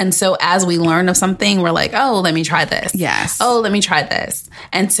 And so as we learn of something, we're like, oh, let me try this. Yes. Oh, let me try this.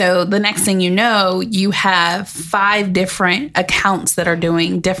 And so the next thing you know, you have 5 different accounts that are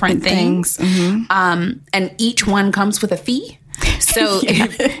doing different things. And each one comes with a fee. So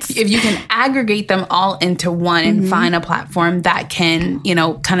if you can aggregate them all into one and find a platform that can,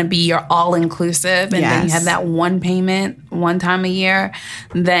 kind of be your all-inclusive, and then you have that one payment one time a year,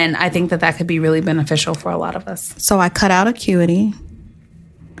 then I think that could be really beneficial for a lot of us. So I cut out Acuity.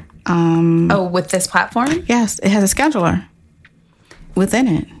 With this platform? Yes, it has a scheduler within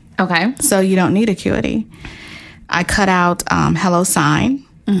it. Okay. So you don't need Acuity. I cut out Hello Sign,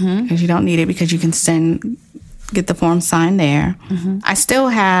 because you don't need it, because you can get the form signed there. I still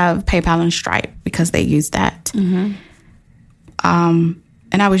have PayPal and Stripe because they use that. And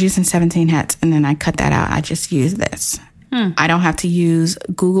I was using 17 Hats, and then I cut that out. I just use this. I don't have to use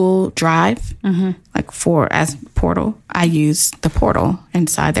Google Drive as portal. I use the portal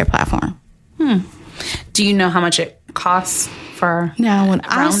inside their platform. Do you know how much it costs for? Now, when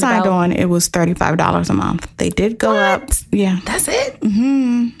I signed on, it was $35 a month. They did go up. Yeah, that's it.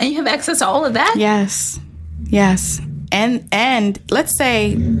 And you have access to all of that. Yes. And let's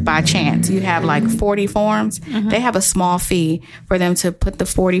say by chance you have like 40 forms. They have a small fee for them to put the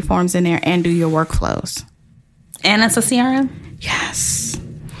 40 forms in there and do your workflows. And it's a CRM? Yes.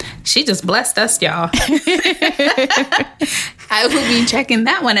 She just blessed us, y'all. I will be checking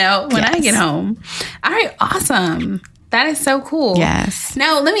that one out when I get home. All right, awesome. That is so cool. Yes.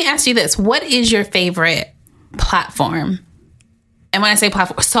 Now, let me ask you this. What is your favorite platform? And when I say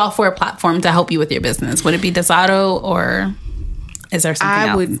platform, software platform to help you with your business, would it be Dubsado, or is there something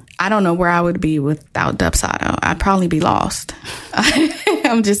else? I don't know where I would be without Dubsado. I'd probably be lost.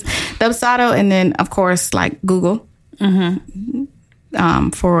 I'm just Dubsado, and then of course like Google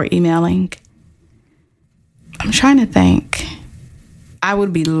for emailing. I'm trying to think. I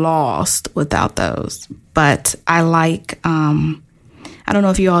would be lost without those, but I like. I don't know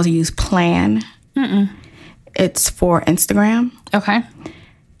if you all use Plan. It's for Instagram. Okay.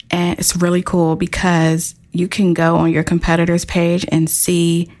 And it's really cool because you can go on your competitor's page and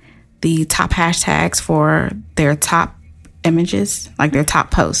see the top hashtags for their top images, like their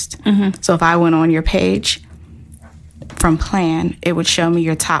top post. So if I went on your page from Plan, it would show me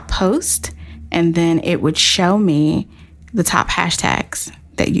your top post, and then it would show me the top hashtags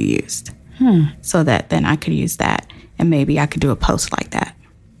that you used. So that then I could use that, and maybe I could do a post like that.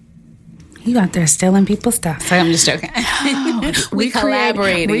 You out there stealing people's stuff. So I'm just joking. We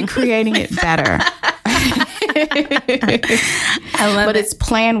collaborating. Recreating it better. I love it. But it's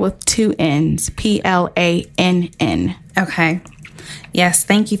Plan with 2 N's. PLANN. Okay. Yes.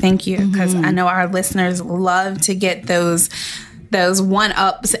 Thank you. Because I know our listeners love to get those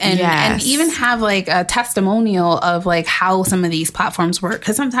one-ups and even have like a testimonial of like how some of these platforms work.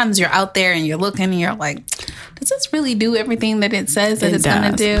 Because sometimes you're out there and you're looking and you're like, does this really do everything that it says that it's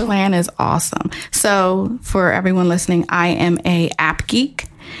going to do? Plan is awesome. So for everyone listening, I am a app geek.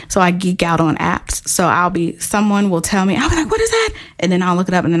 So I geek out on apps. So someone will tell me, I'll be like, what is that? And then I'll look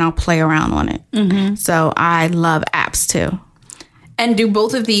it up and then I'll play around on it. So I love apps too. And do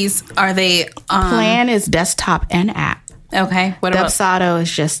both of these, are they? Plan is desktop and app. Okay. What about Dubsado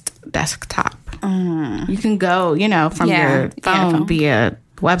is just desktop. You can go, from your phone via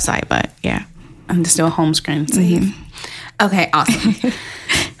website, but yeah. I'm just doing home screen. Okay, awesome.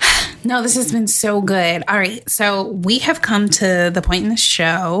 No, this has been so good. All right, so we have come to the point in the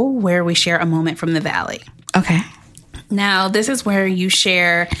show where we share a moment from the Valley. Okay. Now, this is where you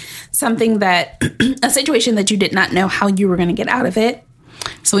share something a situation that you did not know how you were going to get out of it.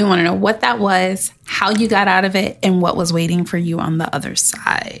 So we want to know what that was, how you got out of it, and what was waiting for you on the other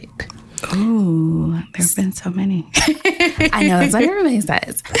side. Ooh, there have been so many. I know, that's what everybody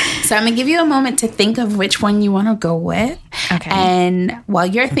says. So I'm going to give you a moment to think of which one you want to go with. Okay. And while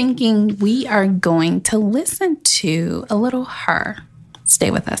you're thinking, we are going to listen to a little Her. Stay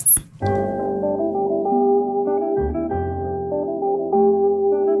with us.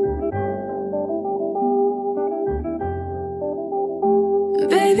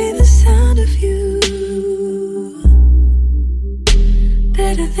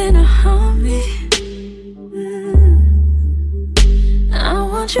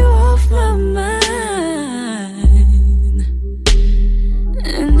 want you off my mind.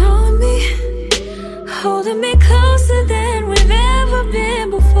 And on me, holding me closer than we've ever been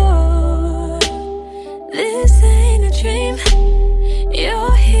before. This ain't a dream,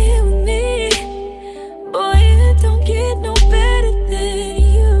 you're here with me. Boy, it don't get no better than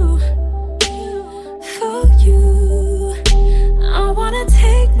you. For you, I wanna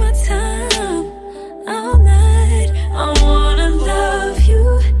take my time all night. I wanna love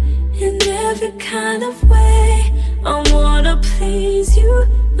you in every kind of way. I wanna please you,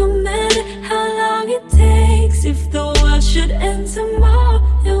 no matter how long it takes. If the world should end tomorrow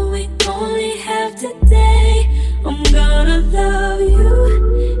and we only have today, I'm gonna love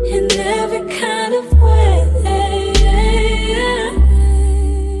you in every kind of way.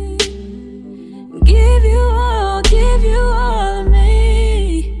 Give you all of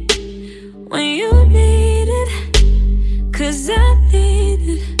me when you need it, 'cause I need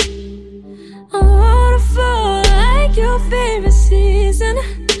it. A waterfall like your favorite season.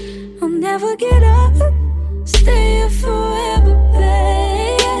 I'll never get up, stay here forever,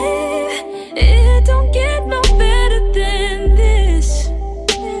 babe. It don't get no better than this.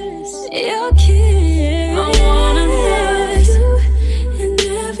 Your kiss. I wanna love you in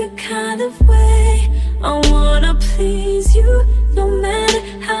every kind of way. I wanna please you, no matter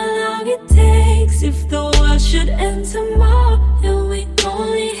how long it takes. If the world should end tomorrow and we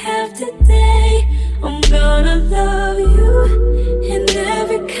only have today, I'm gonna love you in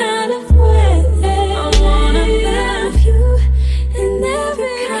every kind of way. I wanna love you in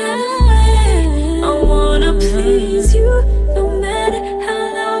every kind of way. I wanna please you, no matter how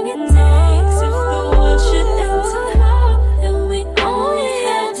long it takes. If the world should end tomorrow and we only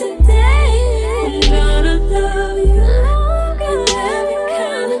have today, I'm gonna love you in every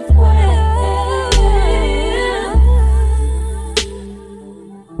kind of way.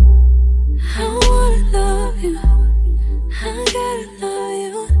 I wanna love you, I gotta love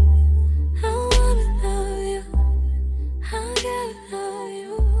you. I wanna love you, I gotta love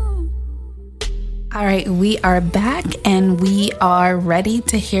you. All right, we are back and we are ready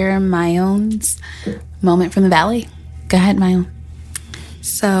to hear Mayon's moment from the valley. Go ahead, Mayon.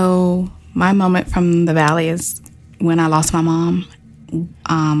 So my moment from the valley is when I lost my mom.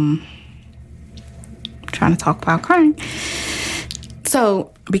 Trying to talk about crying.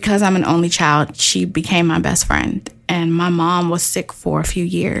 So because I'm an only child, she became my best friend. And my mom was sick for a few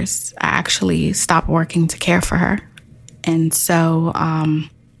years. I actually stopped working to care for her. And so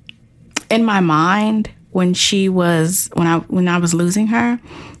in my mind, when I was losing her,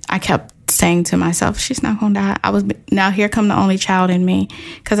 I kept saying to myself, she's not gonna die. Now here come the only child in me,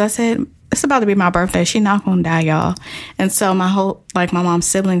 because I said, it's about to be my birthday, she's not gonna die, y'all. And so my mom's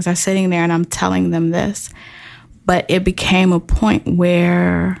siblings are sitting there and I'm telling them this. But it became a point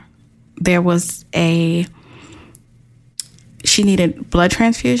where she needed blood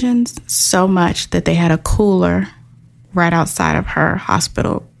transfusions so much that they had a cooler right outside of her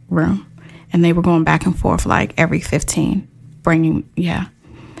hospital room. And they were going back and forth like every 15,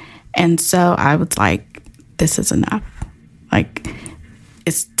 And so I was like, this is enough. Like,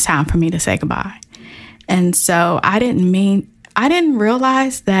 it's time for me to say goodbye. And so I didn't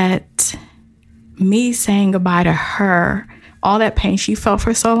realize that me saying goodbye to her, all that pain she felt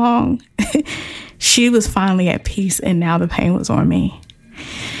for so long, she was finally at peace, and now the pain was on me.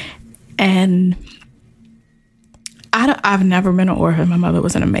 And I've never been an orphan. My mother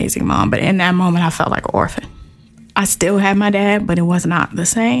was an amazing mom, but in that moment, I felt like an orphan. I still had my dad, but it was not the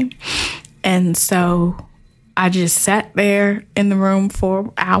same. And so I just sat there in the room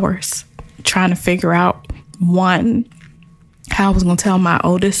for hours trying to figure out, one, how I was going to tell my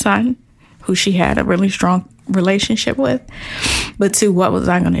oldest son, who she had a really strong relationship with, but two, what was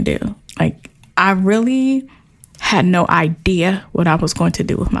I going to do? Like, I really had no idea what I was going to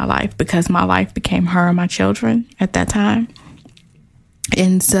do with my life, because my life became her and my children at that time.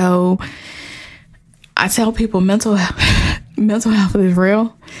 And so I tell people mental health is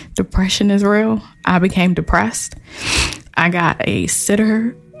real. Depression is real. I became depressed. I got a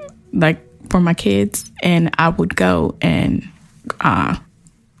sitter for my kids, and I would go and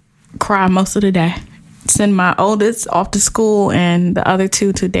cry most of the day. Send my oldest off to school and the other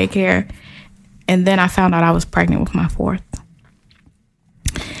two to daycare. And then I found out I was pregnant with my fourth.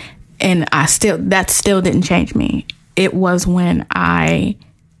 And that still didn't change me. It was when I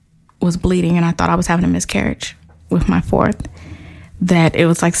was bleeding and I thought I was having a miscarriage with my fourth that it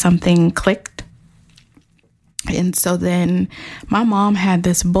was like something clicked. And so then my mom had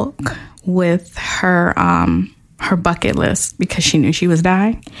this book with her bucket list, because she knew she was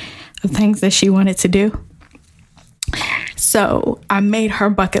dying, of things that she wanted to do. So I made her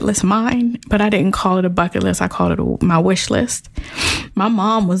bucket list mine, but I didn't call it a bucket list. I called it my wish list. My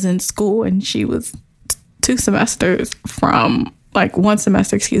mom was in school and she was 1 semester, from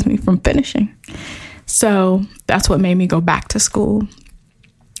finishing. So that's what made me go back to school.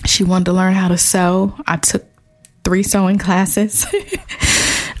 She wanted to learn how to sew. I took 3 sewing classes.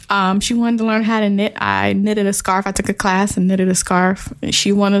 She wanted to learn how to knit. I knitted a scarf. I took a class and knitted a scarf.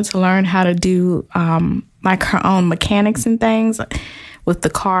 She wanted to learn how to do like her own mechanics and things. With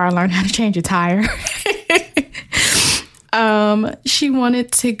the car, I learned how to change a tire. She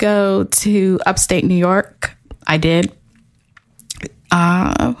wanted to go to upstate New York. I did.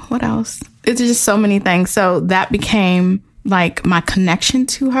 What else? It's just so many things. So that became like my connection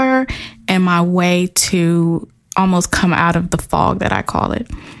to her and my way to almost come out of the fog that I call it.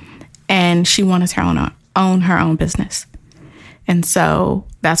 And she wanted to own her own business. And so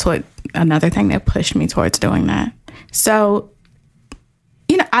that's another thing that pushed me towards doing that. So,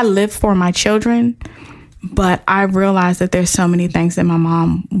 I live for my children, but I realized that there's so many things that my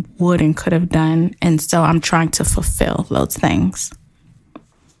mom would and could have done. And so I'm trying to fulfill those things.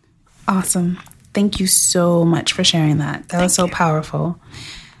 Awesome. Thank you so much for sharing that. That was so powerful.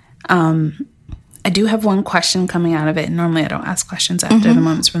 I do have one question coming out of it. Normally I don't ask questions after the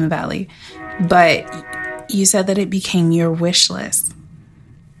Moments from the Valley, but you said that it became your wish list.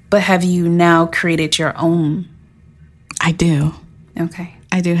 But have you now created your own? I do. Okay.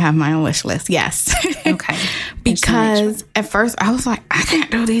 I do have my own wish list. Yes. Okay. Because at first I was like, I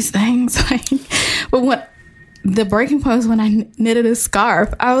can't do these things. But what the breaking point was when I knitted a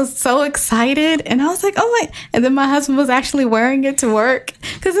scarf. I was so excited and I was like, oh my, and then my husband was actually wearing it to work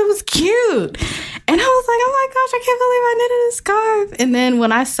because it was cute. And I was like, oh my gosh, I can't believe I knitted a scarf. And then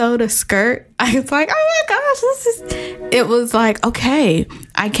when I sewed a skirt, I was like, oh my gosh, it was like, okay,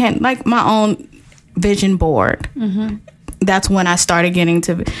 I can't, like my own vision board. Mm-hmm. That's when I started getting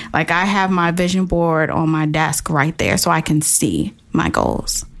to, like, I have my vision board on my desk right there so I can see my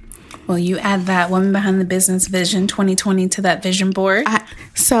goals. Well, you add that Woman Behind the Business Vision 2020 to that vision board.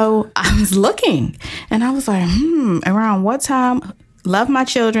 So I was looking and I was like, around what time? Love my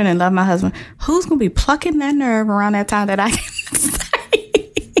children and love my husband. Who's going to be plucking that nerve around that time that I can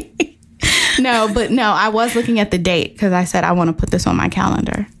say? No, I was looking at the date because I said I want to put this on my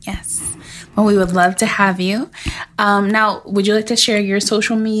calendar. Yes. Well, we would love to have you. Now, would you like to share your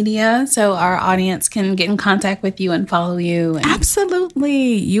social media so our audience can get in contact with you and follow you?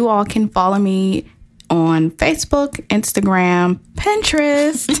 Absolutely. You all can follow me on Facebook, Instagram,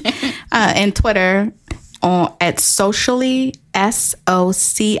 Pinterest, and Twitter at Socially,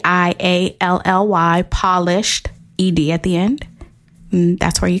 SOCIALLY, Polished, ED at the end. And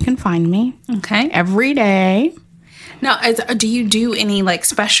that's where you can find me. Okay. Every day. Now, do you do any like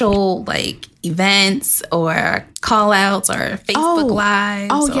special like events or call outs or Facebook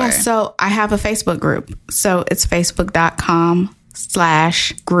Lives? Oh, yeah. So I have a Facebook group. So it's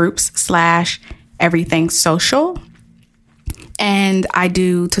facebook.com/groups/everything social. And I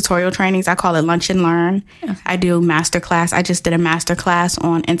do tutorial trainings. I call it Lunch and Learn. Okay. I do masterclass. I just did a masterclass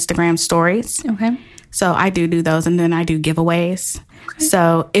on Instagram stories. Okay. So I do those, and then I do giveaways. Okay.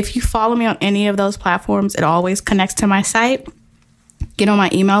 So if you follow me on any of those platforms, it always connects to my site. Get on my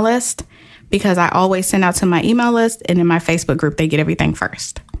email list because I always send out to my email list, and in my Facebook group, they get everything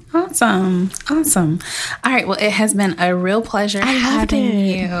first. Awesome. All right. Well, it has been a real pleasure having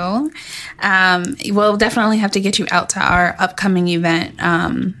you. We'll definitely have to get you out to our upcoming event,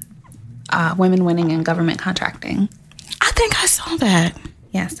 Women Winning in Government Contracting. I think I saw that.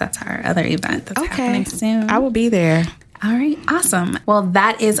 Yes, that's our other event that's happening soon. I will be there. All right. Awesome. Well,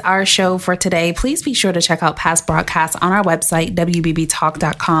 that is our show for today. Please be sure to check out past broadcasts on our website,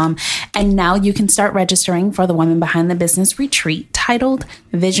 WBBTalk.com. And now you can start registering for the Women Behind the Business retreat titled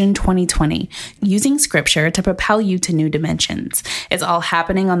Vision 2020, using scripture to propel you to new dimensions. It's all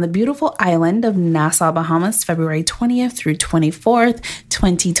happening on the beautiful island of Nassau, Bahamas, February 20th through 24th,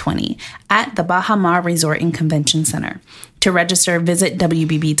 2020 at the Baha Mar Resort and Convention Center. To register, visit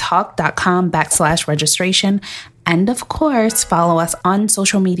WBBTalk.com/registration. And of course, follow us on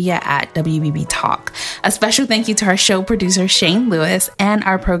social media at WBB Talk. A special thank you to our show producer, Shane Lewis, and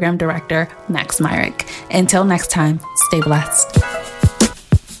our program director, Max Myrick. Until next time, stay blessed.